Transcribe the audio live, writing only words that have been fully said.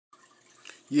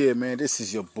Yeah, man, this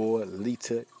is your boy,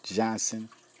 Lita Johnson.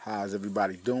 How's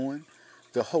everybody doing?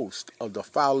 The host of the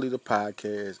Follow Leader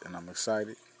podcast, and I'm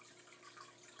excited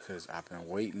because I've been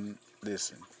waiting.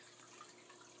 Listen,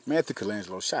 Matthew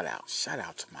Colangelo, shout out. Shout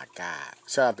out to my guy.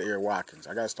 Shout out to Eric Watkins.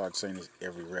 I got to start saying this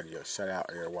every radio. Shout out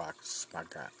Eric Watkins, my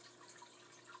guy.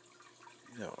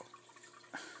 Yo,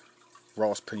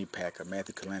 Ross Pennypacker,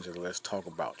 Matthew Colangelo, let's talk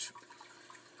about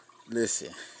you. Listen,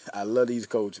 I love these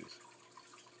coaches.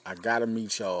 I got to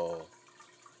meet y'all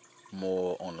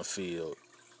more on the field.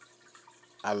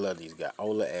 I love these guys.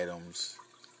 Ola Adams,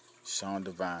 Sean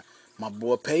Devine, my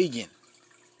boy Pagan.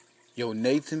 Yo,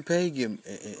 Nathan Pagan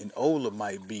and Ola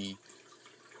might be,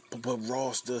 but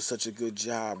Ross does such a good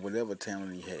job, whatever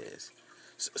talent he has.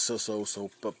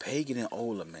 But Pagan and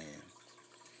Ola, man.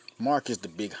 Mark is the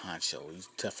big honcho. He's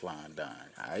Teflon Don,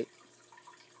 all right?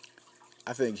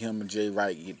 I think him and Jay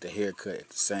Wright get the haircut at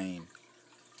the same.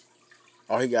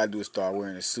 All he got to do is start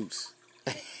wearing his suits.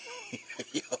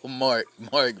 Yo, Mark,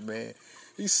 man.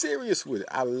 He's serious with it.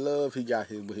 I love he got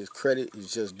his credit.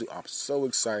 Is just I'm so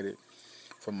excited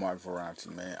for Mark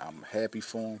Ferranti, man. I'm happy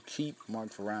for him. Keep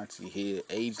Mark Ferranti here,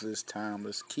 ageless,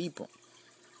 timeless. Keep him.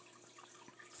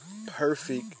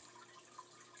 Perfect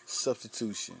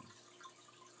substitution.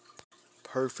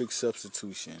 Perfect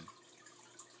substitution.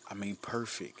 I mean,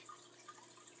 perfect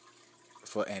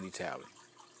for Andy Talley.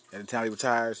 Andy Talley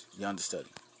retires, you understudy.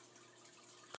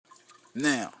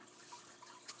 Now,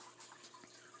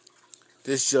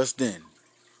 this just in.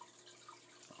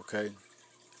 Okay?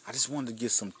 I just wanted to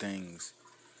get some things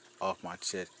off my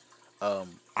chest.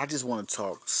 I just want to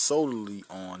talk solely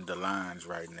on the lines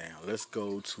right now. Let's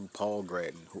go to Paul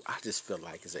Gratton, who I just feel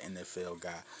like is an NFL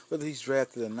guy, whether he's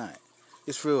drafted or not.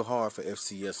 It's real hard for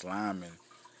FCS linemen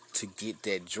to get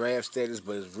that draft status,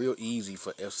 but it's real easy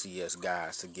for FCS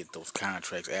guys to get those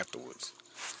contracts afterwards.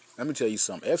 Let me tell you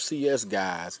something. FCS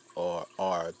guys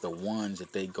are the ones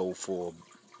that they go for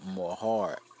more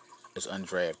hard as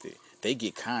undrafted. They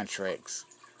get contracts.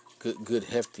 Good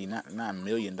hefty, not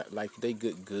million, like they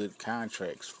good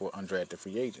contracts for undrafted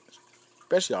free agents,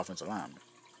 especially offensive linemen.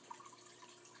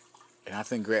 And I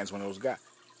think Gratton's one of those guys.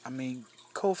 I mean,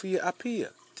 Kofi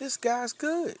Apia, this guy's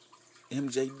good.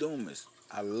 MJ Dumas,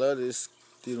 I love this.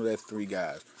 That three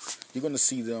guys. You're gonna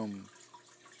see them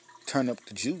turn up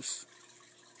the juice.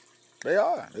 They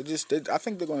are. I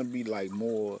think they're gonna be like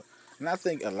more. And I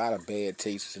think a lot of bad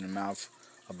tastes in the mouth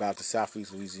about the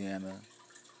Southeast Louisiana.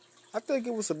 I think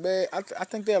it was a bad. I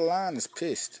think their line is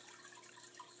pissed.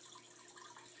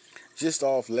 Just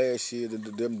off last year,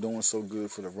 them doing so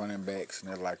good for the running backs, and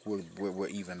they're like, we're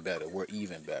even better. We're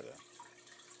even better.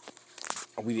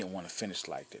 We didn't want to finish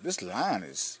like that. This line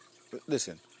is,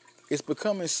 listen, it's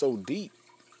becoming so deep,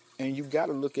 and you've got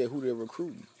to look at who they're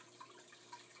recruiting.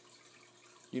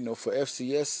 For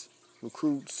FCS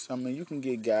recruits, I mean, you can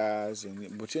get guys,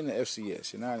 but you're in the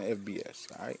FCS, you're not in the FBS,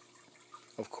 all right?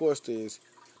 Of course, that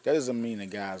doesn't mean the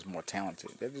guy's more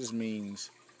talented. That just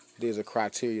means there's a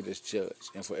criteria that's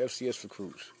judged. And for FCS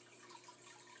recruits,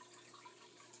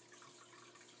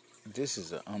 this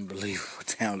is an unbelievable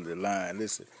talented line.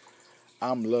 Listen,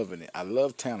 I'm loving it. I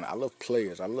love talent. I love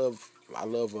players. I love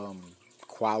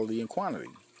quality and quantity.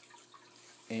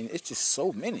 And it's just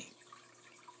so many.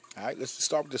 All right, let's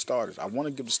start with the starters. I want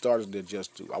to give the starters their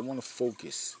just due. I want to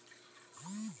focus.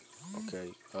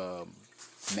 Okay,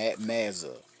 Matt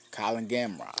Mazza, Colin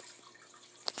Gamrot.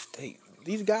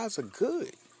 These guys are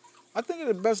good. I think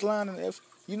they're the best line in the F.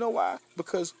 You know why?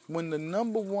 Because when the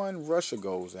number one rusher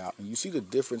goes out and you see the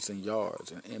difference in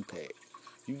yards and impact,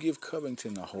 you give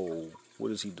Covington a hole. What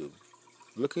does he do?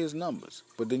 Look at his numbers.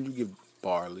 But then you give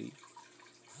Barley,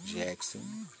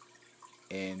 Jackson,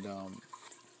 and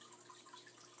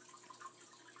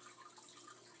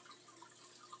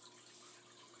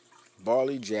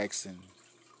Barley, Jackson.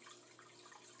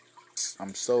 We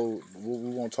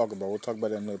won't talk about. We'll talk about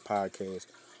that in another podcast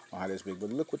on how that's big.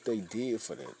 But look what they did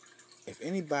for that. If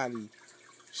anybody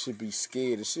should be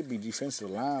scared, it should be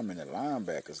defensive linemen and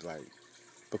linebackers,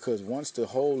 because once the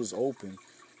hole is open,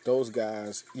 those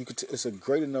guys, it's a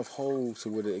great enough hole to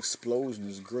where the explosion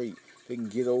is great. They can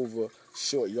get over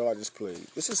short yardage plays.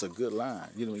 This is a good line.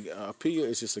 Apia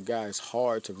is just a guy. It's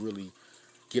hard to really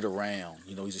get around.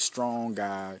 He's a strong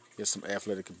guy. He has some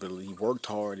athletic ability. He worked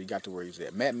hard. He got to where he's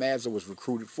at. Matt Mazza was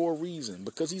recruited for a reason,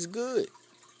 because he's good.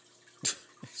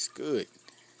 He's good.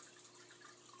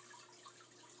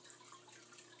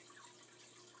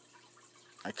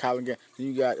 Like then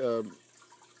you got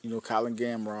Colin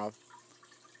Gamrot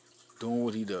doing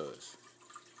what he does.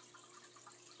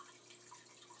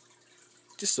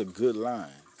 Just a good line.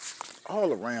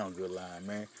 All around good line,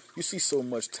 man. You see so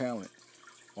much talent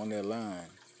on that line.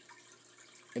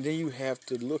 And then you have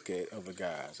to look at other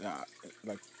guys.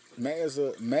 Like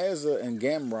Mazza and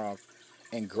Gamrot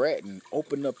and Gratton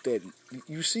open up that.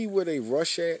 You see where they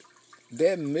rush at?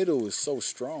 That middle is so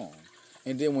strong.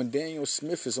 And then when Daniel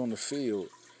Smith is on the field,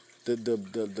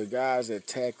 the guys that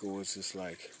tackle is just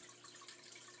like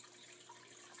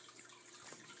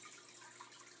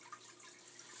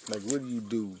what do you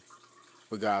do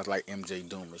with guys like MJ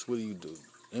Dumas? What do you do?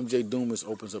 MJ Dumas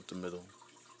opens up the middle.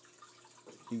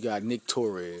 You got Nick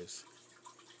Torres.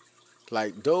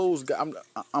 Like those guys,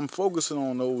 I'm focusing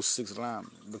on those six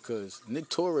linemen because Nick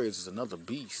Torres is another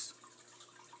beast.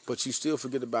 But you still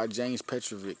forget about James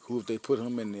Petrovic, who if they put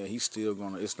him in there, he's still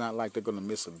gonna. It's not like they're gonna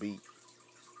miss a beat.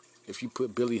 If you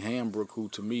put Billy Hambrook, who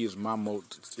to me is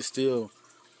it's still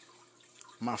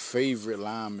my favorite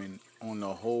lineman on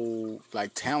the whole,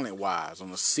 like talent wise,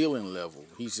 on the ceiling level.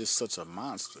 He's just such a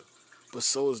monster. But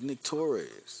so is Nick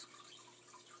Torres.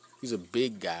 He's a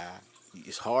big guy.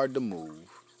 It's hard to move.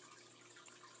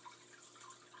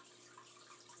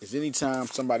 It's anytime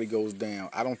somebody goes down,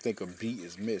 I don't think a beat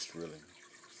is missed really.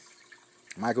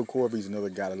 Michael Corby's another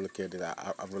guy to look at that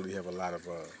I really have a lot of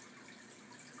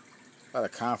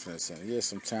confidence in. He has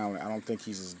some talent. I don't think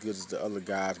he's as good as the other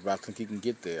guys, but I think he can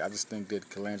get there. I just think that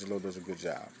Colangelo does a good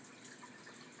job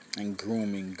in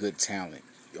grooming good talent.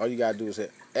 All you gotta do is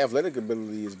have athletic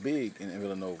ability is big in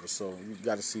Villanova, so you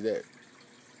got to see that.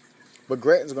 But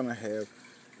Gratton's gonna have.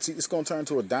 See, it's gonna turn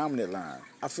to a dominant line.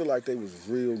 I feel like they was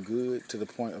real good to the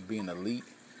point of being elite.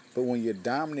 But when you're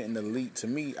dominant and elite, to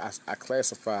me, I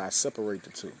separate the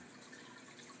two.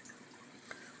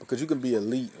 Because you can be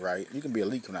elite, right? You can be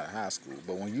elite coming out of high school.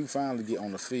 But when you finally get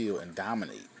on the field and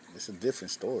dominate, it's a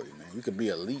different story, man. You could be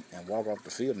elite and walk off the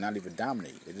field and not even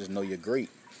dominate. They just know you're great.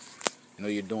 You know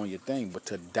you're doing your thing. But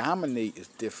to dominate is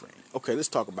different. Okay, let's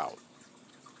talk about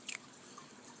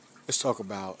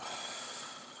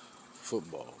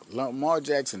football. Lamar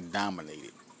Jackson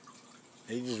dominated.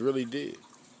 He just really did.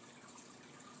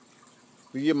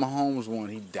 The year Mahomes won,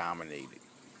 he dominated.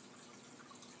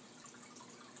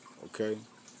 Okay?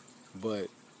 But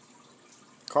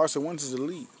Carson Wentz is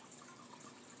elite.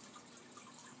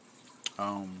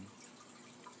 Um,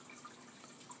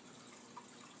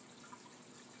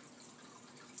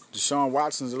 Deshaun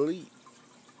Watson's elite.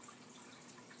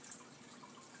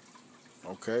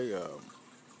 Okay?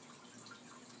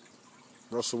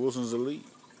 Russell Wilson's elite.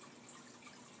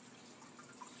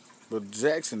 But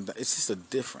Jackson, it's just a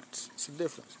difference. It's a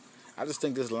difference. I just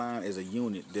think this line is a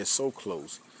unit. They're so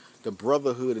close. The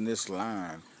brotherhood in this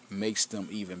line makes them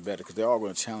even better because they're all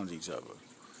going to challenge each other.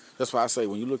 That's why I say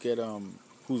when you look at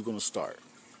who's going to start,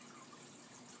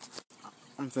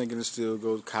 I'm thinking it still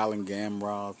goes Colin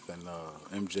Gamroth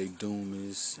and MJ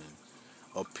Dumas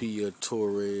and Apia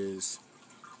Torres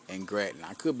and Gratton.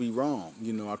 I could be wrong.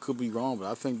 I could be wrong, but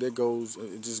I think that goes.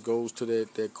 It just goes to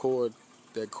that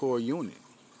core unit.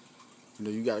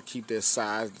 You got to keep that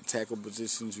size, the tackle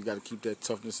positions. You got to keep that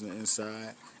toughness in the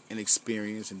inside and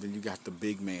experience. And then you got the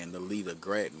big man, the leader,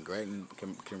 Gratton. Gratton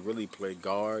can really play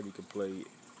guard. He can play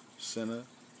center.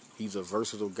 He's a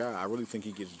versatile guy. I really think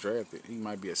he gets drafted. He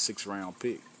might be a 6th-round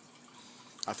pick.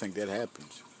 I think that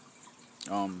happens.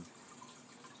 Um,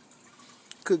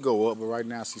 could go up, but right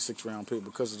now I see 6th-round pick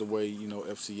because of the way,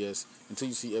 FCS. Until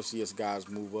you see FCS guys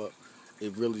move up,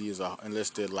 it really is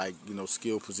unless they're like,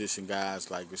 skill position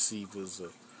guys like receivers or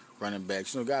running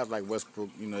backs. Guys like Westbrook,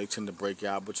 they tend to break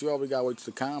out, but you always got to wait to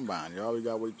the combine. You always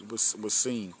got to wait to what's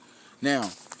seen. Now,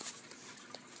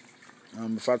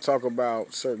 if I talk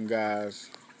about certain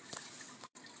guys,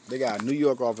 they got a New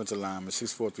York offensive lineman,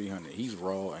 6'4", 300. He's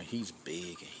raw and he's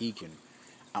big and he can.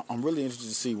 I'm really interested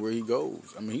to see where he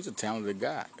goes. I mean, he's a talented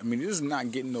guy. I mean, this is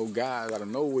not getting no guys out of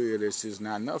nowhere that's just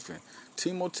not nothing.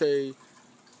 Timote,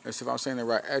 as if I'm saying it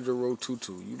right, Adjero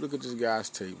Tutu. You look at this guy's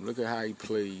tape, look at how he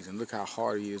plays, and look how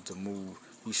hard he is to move.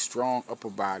 He's strong upper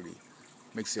body.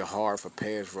 Makes it hard for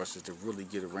pass rushers to really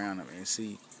get around him. And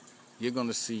see, you're going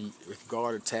to see if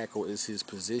guard or tackle is his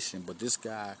position, but this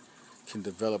guy can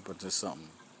develop into something.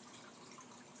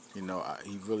 He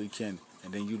really can.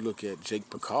 And then you look at Jake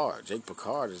Picard. Jake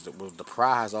Picard was the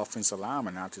prize offensive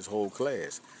lineman out this whole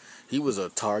class. He was a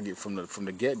target from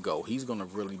the get-go. He's going to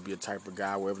really be a type of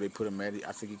guy wherever they put him at.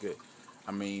 I think he could,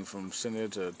 from center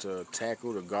to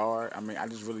tackle to guard. I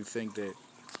just really think that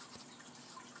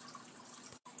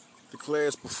the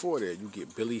class before that, you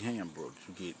get Billy Hambrook,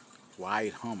 you get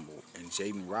Wyatt Humble, and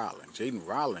Jaden Rowling. Jaden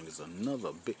Rowling is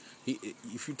another big.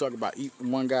 If you talk about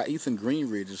one guy, Ethan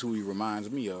Greenridge is who he reminds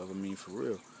me of. For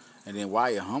real. And then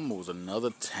Wyatt Humble is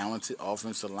another talented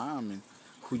offensive lineman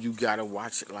who you gotta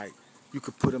watch it. Like you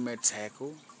could put him at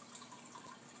tackle,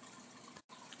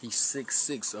 He's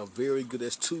 6'6", a very good.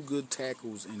 There's two good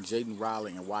tackles in Jaden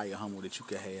Riley and Wyatt Hummel that you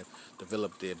could have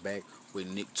develop their back with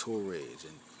Nick Torres,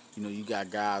 and you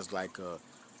got guys like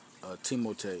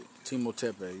Timotepe.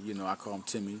 I call him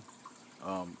Timmy.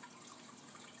 Um,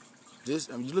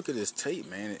 you look at his tape,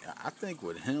 man. I think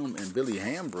with him and Billy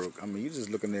Hambrook, you're just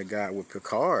looking at a guy with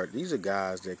Picard. These are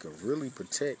guys that could really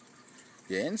protect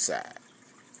your inside.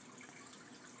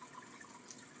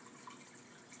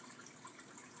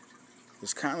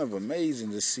 It's kind of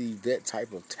amazing to see that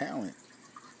type of talent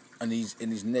in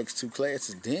these next two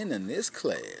classes. Then in this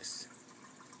class,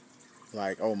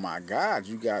 like, oh my God,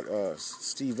 you got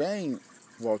Steven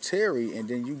Valteri, and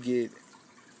then you get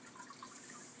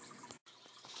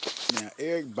now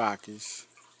Eric Bacchus,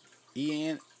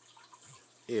 Ian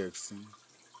Erickson,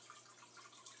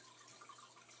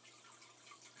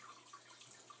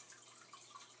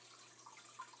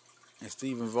 and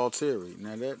Steven Valteri.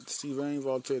 Now that Steven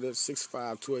Valteri, that's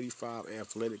 6'5", 285,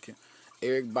 athletic.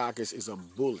 Eric Bacchus is a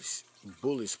bullish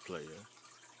player,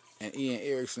 and Ian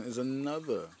Erickson is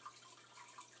another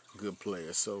good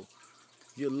player. So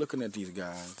you're looking at these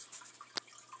guys.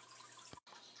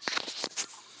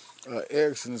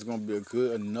 Erickson is going to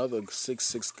be another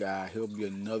 6'6" guy. He'll be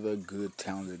another good,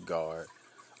 talented guard.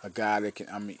 A guy that can.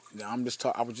 I was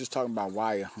just talking about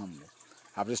Wyatt Hummel.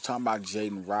 I was just talking about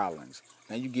Jaden Rollins.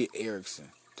 Now you get Erickson.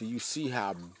 Do you see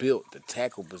how built the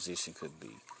tackle position could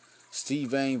be?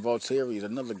 Steven Valteri is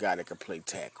another guy that can play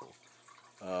tackle.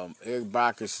 Eric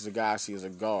Bacchus is a guy I see as a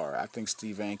guard. I think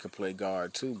Steven could play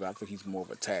guard too, but I think he's more of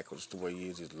a tackle. Just the way he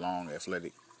is. He's long,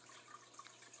 athletic.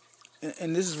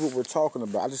 And this is what we're talking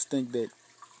about. I just think that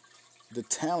the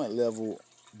talent level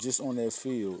just on that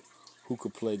field, who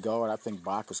could play guard, I think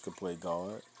Bacchus could play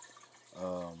guard.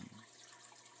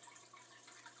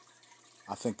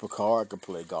 I think Picard could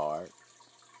play guard.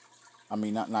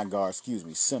 Not guard, excuse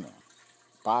me, center.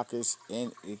 Bacchus,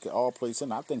 and it could all play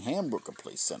center. I think Hambrook could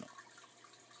play center.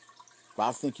 But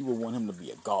I think you would want him to be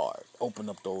a guard. Open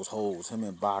up those holes. Him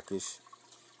and Bacchus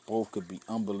both could be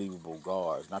unbelievable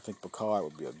guards. And I think Picard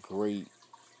would be a great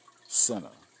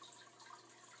center.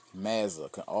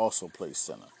 Mazza can also play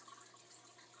center.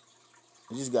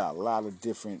 We just got a lot of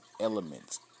different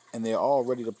elements, and they're all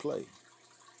ready to play.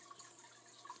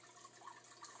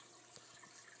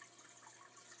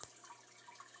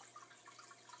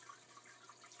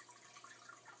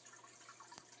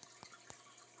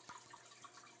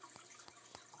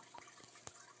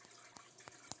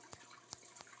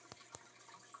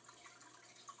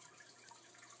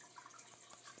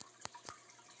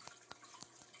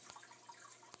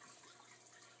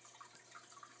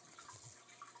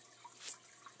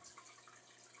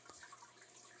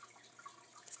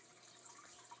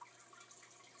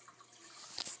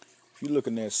 If you're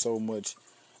looking at so much,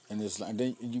 and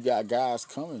then you got guys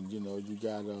coming. You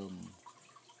got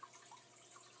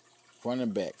running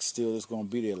backs still that's going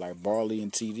to be there, like Barley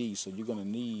and TD. So you're going to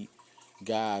need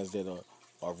guys that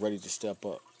are ready to step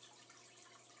up,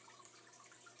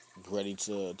 ready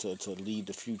to lead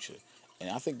the future.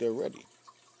 And I think they're ready.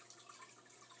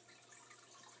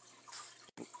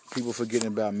 People forgetting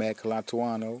about Matt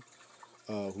Calatuano,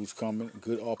 who's coming,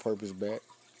 good all-purpose back,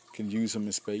 can use him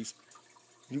in space.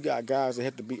 You got guys that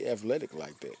have to be athletic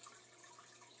like that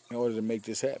in order to make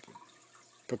this happen.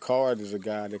 Picard is a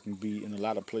guy that can be in a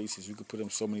lot of places. You could put him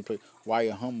so many places.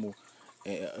 Wyatt Hummel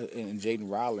and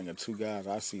Jaden Rowling are two guys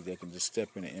I see that can just step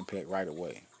in and impact right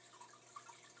away.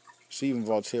 Steven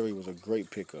Valteri was a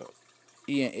great pickup.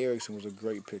 Ian Erickson was a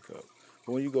great pickup.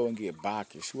 But when you go and get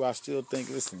Bacchus, who I still think,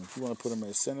 listen, if you want to put him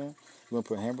at center, you want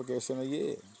to put Hamburg at center,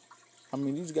 yeah.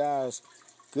 These guys,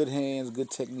 good hands, good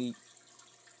technique.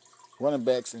 Running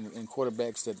backs and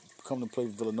quarterbacks that come to play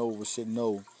Villanova should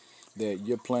know that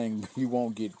you're playing, you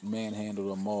won't get manhandled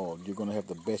or mauled. You're going to have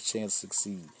the best chance to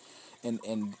succeed. And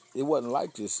it wasn't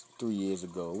like this 3 years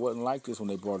ago. It wasn't like this when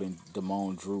they brought in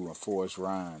Damone Drew and Forrest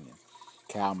Ryan and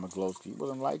Kyle McGlosky. It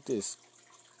wasn't like this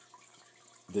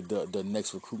the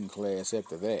next recruiting class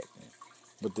after that.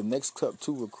 But the next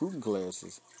two recruiting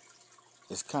classes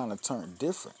is kind of turned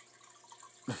different.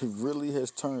 It really has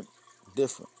turned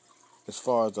different as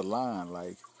far as the line.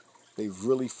 Like, they've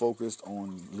really focused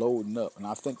on loading up. And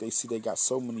I think they got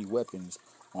so many weapons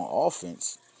on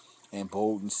offense, and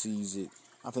Bolden sees it.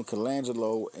 I think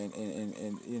Colangelo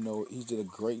and he did a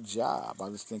great job. I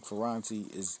just think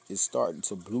Ferranti is starting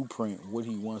to blueprint what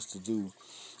he wants to do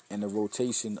and the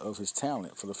rotation of his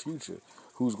talent for the future.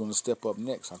 Who's going to step up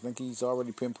next? I think he's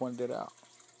already pinpointed that out.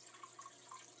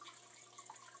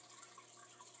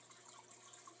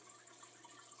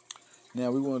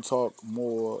 Now we want to talk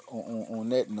more on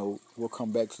that note. We'll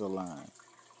come back to the line.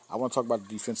 I want to talk about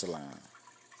the defensive line.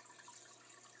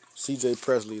 C.J.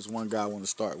 Presley is one guy I want to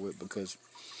start with because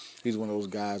he's one of those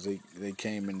guys they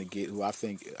came in to get, who I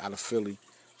think out of Philly,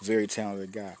 very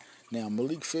talented guy. Now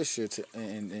Malik Fisher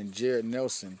and Jared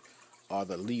Nelson are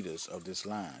the leaders of this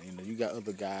line. You know, you got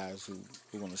other guys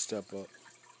who want to step up.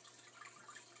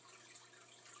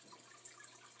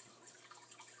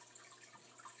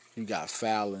 You got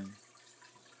Fallon,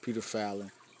 Peter Fallon.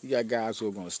 You got guys who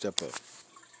are going to step up.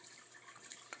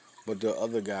 But there are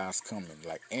other guys coming.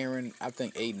 Like Aaron, I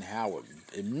think Aiden Howard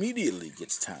immediately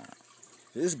gets time.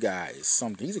 This guy is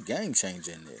something. He's a game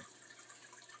changer in there.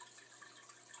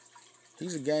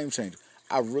 He's a game changer.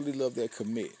 I really love that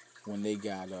commit when they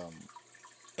got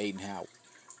Aiden Howard.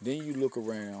 Then you look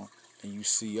around and you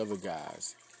see other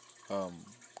guys um,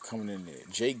 coming in there.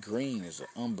 Jake Green is an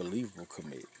unbelievable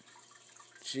commit.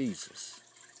 Jesus.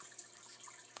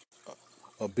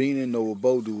 Obina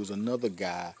Nowabodu is another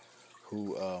guy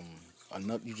who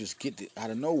another, you just get it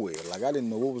out of nowhere. Like, I didn't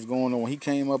know what was going on when he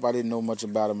came up. I didn't know much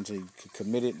about him until he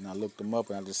committed, and I looked him up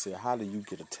and I just said, how do you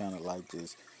get a talent like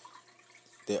this?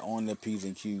 They're on their P's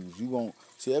and Q's. You won't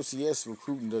see FCS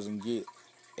recruiting doesn't get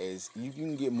as you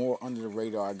can get more under the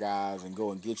radar guys and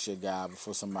go and get your guy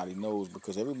before somebody knows,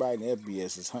 because everybody in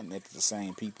FBS is hunting at the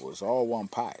same people. It's all one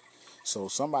pie. So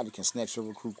somebody can snatch your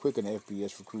recruit quicker than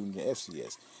FBS recruiting than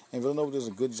FCS. And Villanova does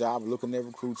a good job of looking at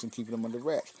recruits and keeping them under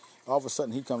wraps. All of a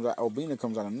sudden, Obina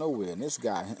comes out of nowhere, and this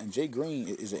guy, and Jay Green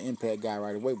is an impact guy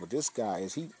right away. But this guy,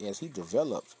 as he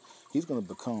develops, he's going to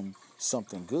become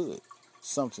something good,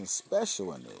 something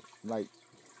special in it. Like,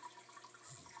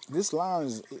 this line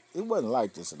it wasn't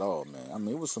like this at all, man. I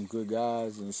mean, it was some good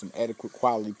guys and some adequate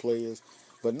quality players,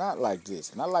 but not like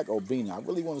this. And I like Obina. I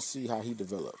really want to see how he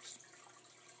develops.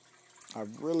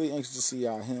 I'm really anxious to see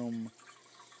how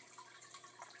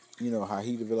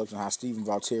he develops and how Stephen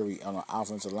Valteri on the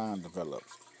offensive line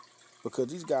develops. Because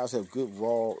these guys have good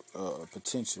raw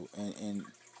potential, and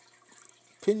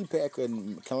Pennypacker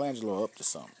and Colangelo are up to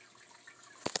something.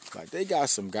 Like, they got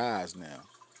some guys now.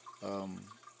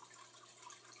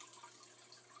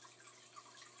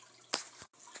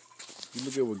 You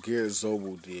look at what Garrett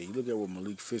Zobel did. You look at what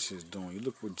Malik Fisher is doing. You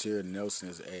look what Jared Nelson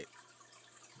is at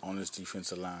on this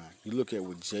defensive line. You look at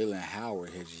what Jalen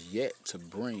Howard has yet to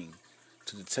bring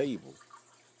to the table.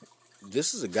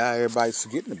 This is a guy everybody's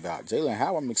forgetting about. Jalen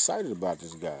Howard, I'm excited about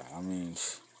this guy. I mean,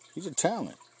 he's a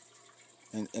talent.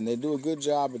 And they do a good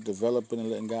job of developing and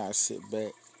letting guys sit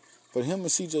back. But him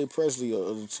and C.J. Presley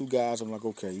are the two guys I'm like,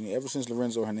 okay. Ever since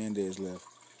Lorenzo Hernandez left,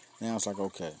 now it's like,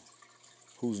 okay,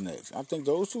 who's next? I think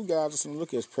those two guys are something to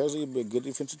look at. Presley will be a good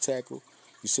defensive tackle.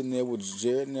 You're sitting there with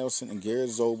Jared Nelson and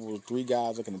Garrett Zobel, three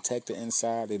guys that can attack the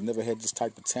inside. They've never had this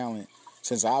type of talent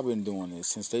since I've been doing this.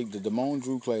 Since the Damone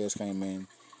Drew class came in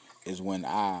is when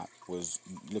I was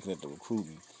looking at the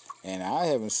recruiting. And I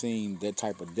haven't seen that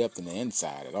type of depth in the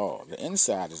inside at all. The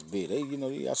inside is big. They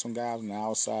got some guys on the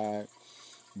outside,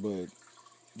 but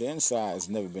the inside has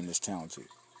never been this talented.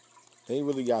 They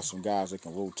really got some guys that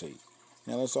can rotate.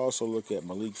 Now let's also look at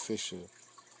Malik Fisher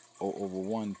over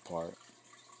one part.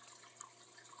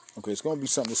 Okay, it's going to be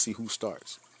something to see who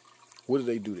starts. What do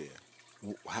they do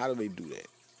there? How do they do that?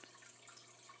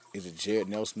 Is it Jared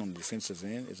Nelson on the defensive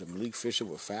end? Is it Malik Fisher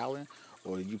with Fallon?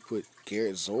 Or do you put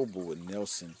Garrett Zobel with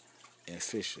Nelson and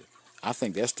Fisher? I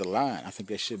think that's the line. I think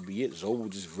that should be it. Zobel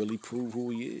just really proved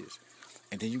who he is.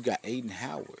 And then you got Aiden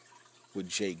Howard with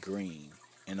Jake Green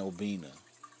and Obina.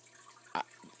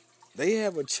 They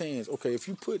have a chance. Okay, if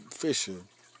you put Fisher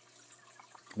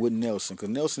with Nelson, because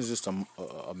Nelson's just a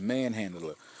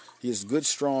manhandler. He has good,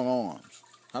 strong arms.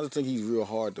 I don't think he's real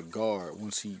hard to guard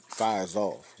once he fires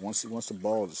off. Once the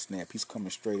ball is snapped, he's coming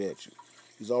straight at you.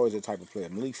 He's always that type of player.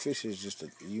 Malik Fisher is just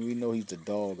you know he's the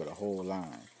dog of the whole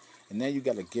line. And now you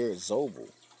got a Garrett Zobel.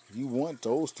 You want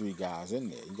those three guys in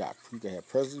there. You can have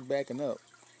Presley backing up.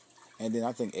 And then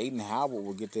I think Aiden Howard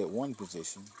will get that one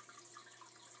position.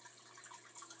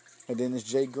 And then it's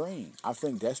Jay Green. I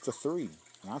think that's the three.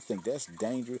 And I think that's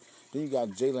dangerous. Then you got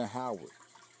Jalen Howard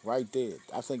right there.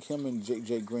 I think him and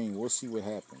Jay Green, we'll see what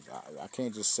happens. I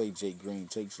can't just say Jay Green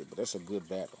takes it, but that's a good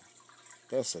battle.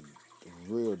 That's a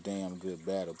real damn good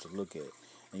battle to look at.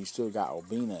 And you still got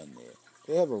Obina in there.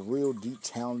 They have a real deep,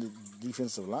 talented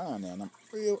defensive line now, and I'm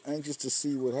real anxious to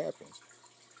see what happens.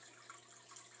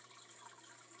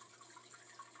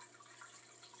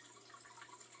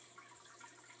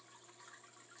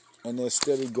 And they're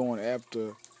steady going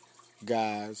after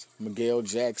guys. Miguel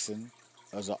Jackson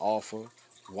as an offer.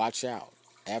 Watch out.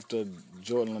 After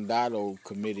Jordan Landado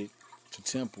committed to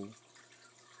Temple,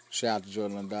 shout out to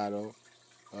Jordan Landado,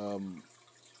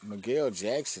 Miguel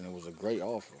Jackson was a great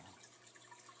offer.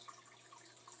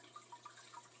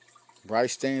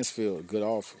 Bryce Stansfield, good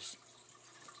offers.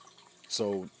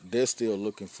 So they're still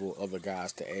looking for other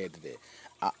guys to add to that.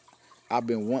 I, I've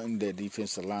been wanting that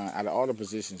defensive line. Out of all the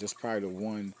positions, that's probably the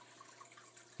one.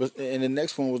 And the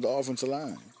next one was the offensive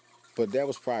line. But that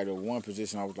was probably the one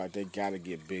position I was like, they got to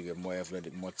get bigger, more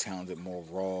athletic, more talented, more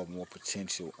raw, more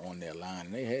potential on their line.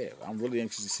 And they have. I'm really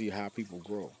anxious to see how people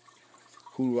grow.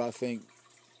 Who do I think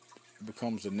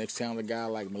becomes the next talented guy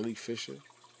like Malik Fisher?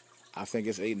 I think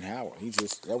it's Aiden Howard.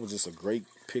 That was just a great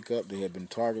pickup. They had been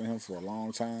targeting him for a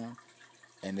long time,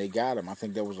 and they got him. I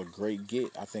think that was a great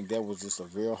get. I think that was just a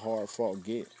real hard fought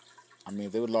get. I mean,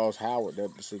 if they would have lost Howard,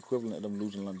 that's the equivalent of them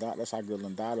losing Londato. That's how good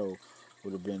Londato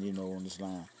would have been, on this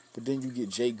line. But then you get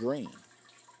Jay Green.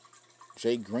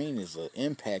 Jay Green is an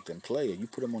impacting player. You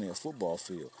put him on a football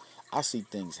field. I see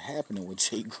things happening with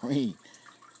Jay Green.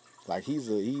 Like he's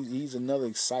another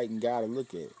exciting guy to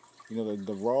look at.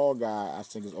 The raw guy I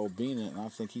think is Obina, and I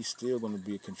think he's still going to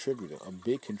be a contributor, a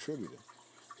big contributor.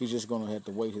 He's just going to have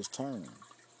to wait his turn.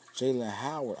 Jalen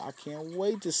Howard, I can't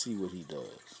wait to see what he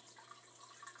does.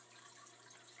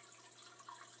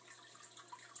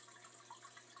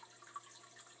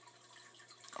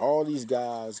 All these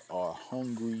guys are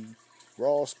hungry.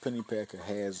 Ross Pennypacker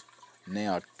has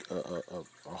now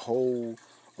a whole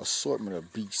assortment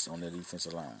of beasts on their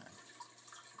defensive line.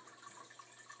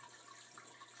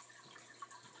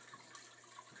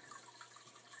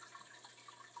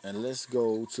 And let's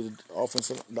go to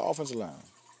the offensive line.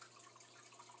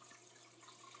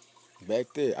 Back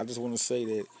there, I just want to say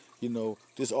that,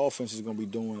 this offense is going to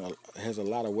be has a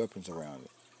lot of weapons around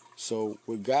it. So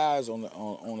with guys on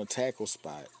the tackle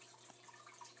spot,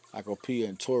 like Opia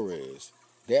and Torres,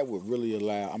 that would really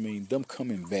allow, them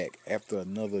coming back after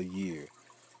another year.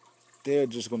 They're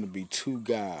just going to be two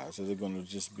guys that are going to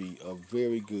just be a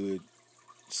very good,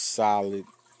 solid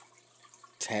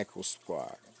tackle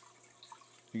squad.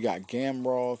 You got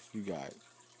Gamroth, you got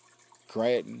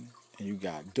Gratton, and you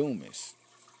got Dumas.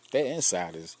 That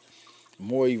inside is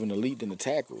more even elite than the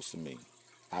tackles to me.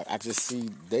 I just see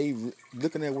they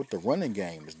looking at what the running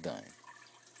game has done.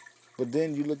 But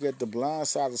then you look at the blind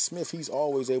side of Smith, he's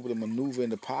always able to maneuver in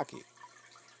the pocket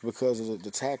because of the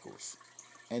tackles.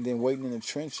 And then waiting in the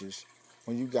trenches,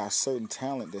 when you got certain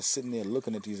talent that's sitting there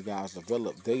looking at these guys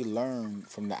develop, they learn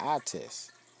from the eye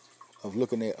test of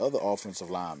looking at other offensive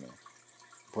linemen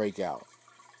break out.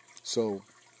 So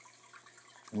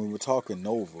when we're talking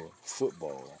Nova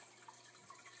football,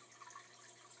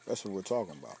 that's what we're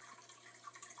talking about.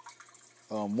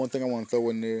 One thing I want to throw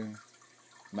in there,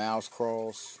 Miles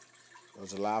Cross,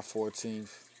 July 14th,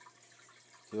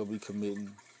 he'll be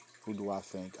committing. Who do I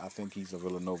think? I think he's a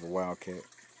Villanova Wildcat.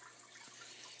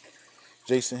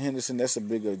 Jason Henderson, that's a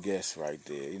bigger guess right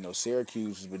there.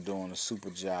 Syracuse has been doing a super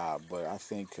job, but I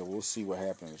think we'll see what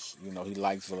happens. He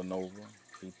likes Villanova.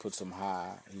 He puts them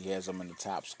high. He has them in the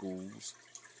top schools.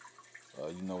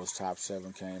 His top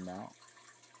 7 came out.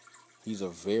 He's a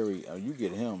very, you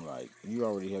get him, you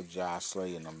already have Josh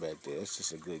Slay in them back there. It's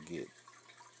just a good get.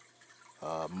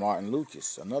 Martin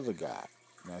Lucas, another guy.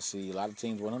 Now, see, a lot of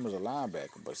teams want him as a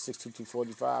linebacker, but 6'2",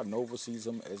 245, Nova sees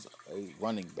him as a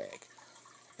running back.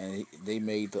 And they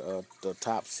made the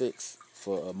top 6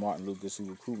 for Martin Lucas, who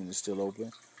recruitment is still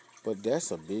open. But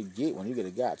that's a big get when you get a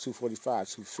guy 245,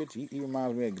 250. He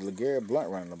reminds me of LeGarrette Blunt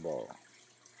running the ball.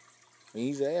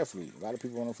 He's an athlete. A lot of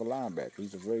people want him for linebacker.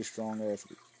 He's a very strong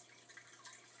athlete.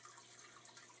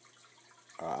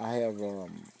 I have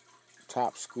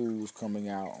top schools coming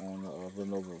out on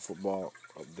Villanova football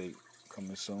update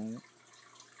coming soon.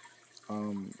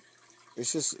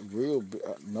 It's just real.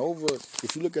 Nova,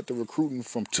 if you look at the recruiting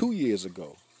from 2 years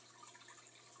ago,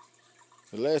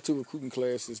 the last 2 recruiting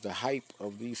classes, the hype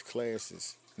of these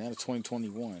classes, now to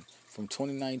 2021, from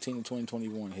 2019 to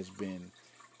 2021 has been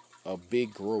a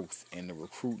big growth in the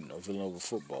recruiting of Villanova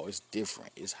football. It's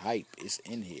different. It's hype. It's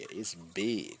in here. It's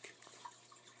big.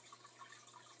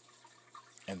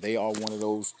 And they are one of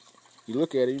those. You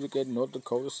look at North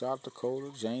Dakota, South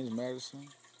Dakota, James Madison.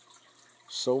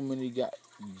 So many guys.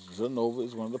 Villanova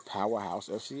is one of the powerhouse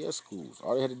FCS schools.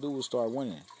 All they had to do was start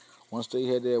winning. Once they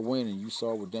had their win, and you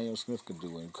saw what Daniel Smith could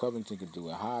do, and Covington could do,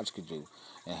 and Hodge could do,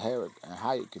 and Herrick and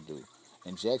Hyatt could do,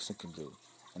 and Jackson could do,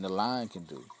 and the line can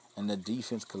do, and the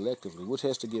defense collectively, which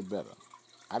has to get better.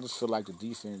 I just feel like the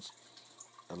defense,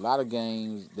 a lot of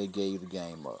games, they gave the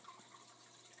game up.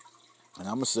 And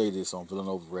I'm going to say this on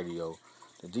Villanova Radio.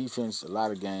 The defense, a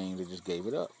lot of games, they just gave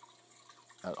it up.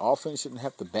 Now, offense shouldn't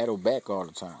have to battle back all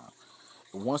the time.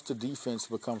 But once the defense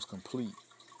becomes complete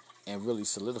and really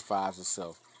solidifies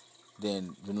itself,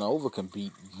 then Villanova can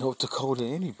beat North Dakota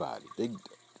anybody.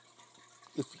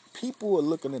 People are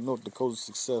looking at North Dakota's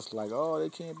success like, oh, they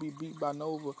can't be beat by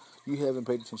Nova. You haven't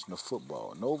paid attention to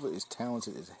football. Nova is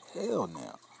talented as hell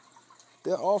now.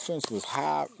 Their offense was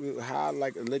high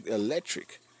like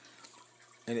electric.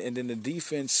 And then the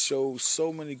defense showed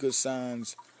so many good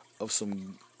signs of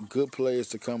some good players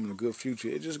to come in a good future.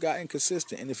 It just got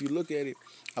inconsistent. And if you look at it,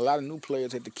 a lot of new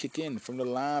players had to kick in from the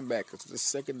linebackers to the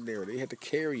secondary. They had to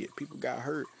carry it. People got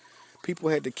hurt. People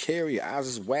had to carry it.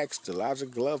 Isaac Waxter, Elijah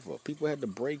Glover. People had to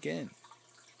break in.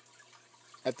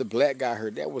 After Black got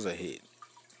hurt, that was a hit.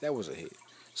 That was a hit.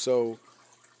 So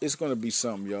it's going to be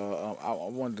something, y'all. I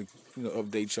wanted to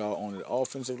update y'all on the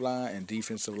offensive line and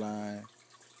defensive line.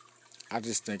 I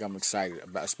just think I'm excited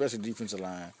about, especially defensive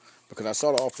line, because I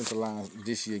saw the offensive line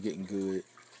this year getting good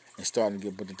and starting to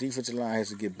get, but the defensive line has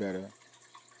to get better.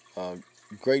 Uh,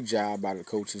 Great job by the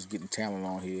coaches getting talent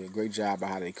on here. Great job by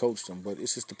how they coach them, but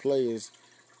it's just the players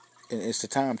and it's the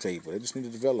timetable. They just need to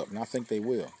develop, and I think they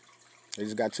will. They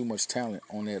just got too much talent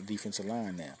on their defensive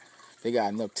line now. They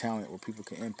got enough talent where people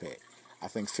can impact. I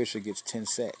think Fisher gets 10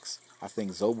 sacks. I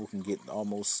think Zobel can get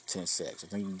almost 10 sacks. I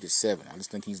think he can get 7. I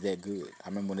just think he's that good. I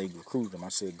remember when they recruited him, I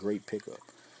said, great pickup.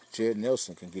 Jared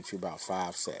Nelson can get you about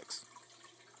 5 sacks,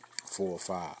 4 or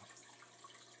 5.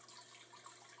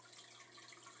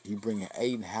 You bring in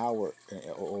Aiden Howard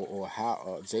or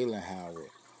Jalen Howard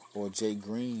or Jay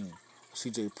Green,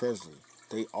 C.J. Presley.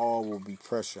 They all will be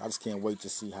pressure. I just can't wait to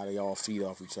see how they all feed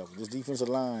off each other. This defensive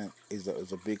line is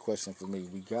a big question for me.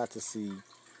 We got to see,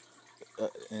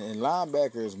 and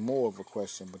linebacker is more of a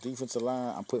question, but defensive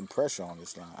line, I'm putting pressure on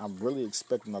this line. I'm really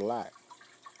expecting a lot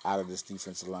out of this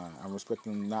defensive line. I'm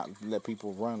expecting them not to let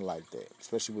people run like that,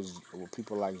 especially with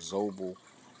people like Zobel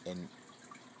and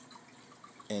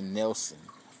Nelson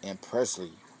and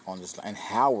Presley on this line, and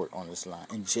Howard on this line,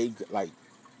 and Jay. Like,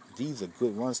 these are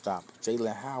good run stoppers.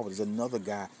 Jalen Howard is another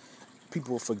guy.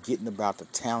 People are forgetting about the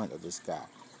talent of this guy.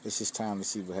 It's just time to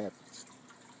see what happens.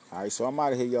 All right, so I'm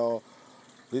out of here, y'all.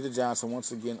 Leader Johnson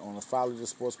once again on the Follow the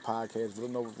Sports Podcast,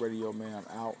 Villanova Radio, man.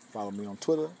 I'm out. Follow me on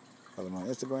Twitter. Follow me on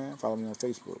Instagram. Follow me on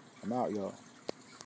Facebook. I'm out, y'all.